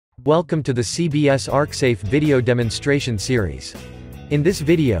Welcome to the CBS ArcSafe video demonstration series. In this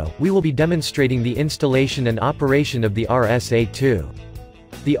video, we will be demonstrating the installation and operation of the RSA-2.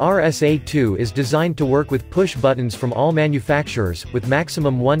 The RSA-2 is designed to work with push buttons from all manufacturers, with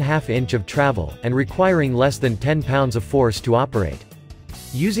maximum 1/2 inch of travel, and requiring less than 10 pounds of force to operate.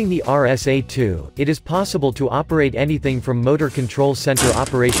 Using the RSA-2, it is possible to operate anything from motor control center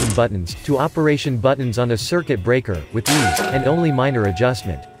operation buttons, to operation buttons on a circuit breaker, with ease, and only minor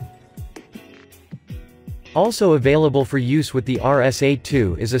adjustment. Also available for use with the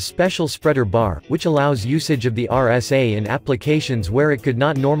RSA-2 is a special spreader bar, which allows usage of the RSA in applications where it could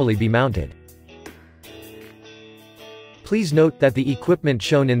not normally be mounted. Please note that the equipment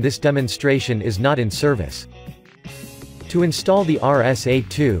shown in this demonstration is not in service. To install the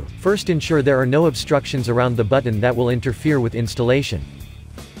RSA-2, first ensure there are no obstructions around the button that will interfere with installation.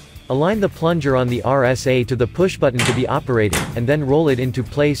 Align the plunger on the RSA to the push button to be operated, and then roll it into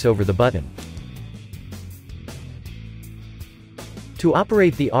place over the button. To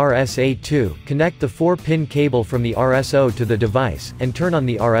operate the RSA-2, connect the 4-pin cable from the RSO to the device, and turn on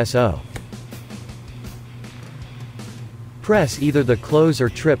the RSO. Press either the close or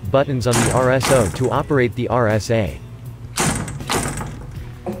trip buttons on the RSO to operate the RSA.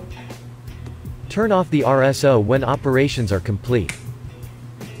 Turn off the RSO when operations are complete.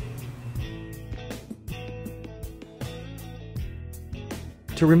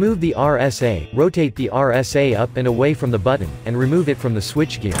 To remove the RSA, rotate the RSA up and away from the button, and remove it from the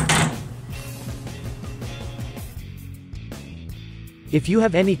switchgear. If you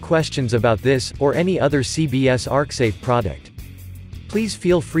have any questions about this, or any other CBS ArcSafe product, please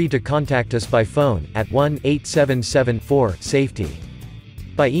feel free to contact us by phone, at 1-877-4-SAFETY.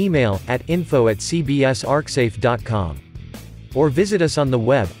 By email, at info@cbsarcsafe.com. Or visit us on the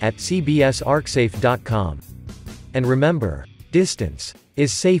web, at cbsarcsafe.com. And remember, distance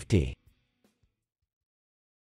is safety.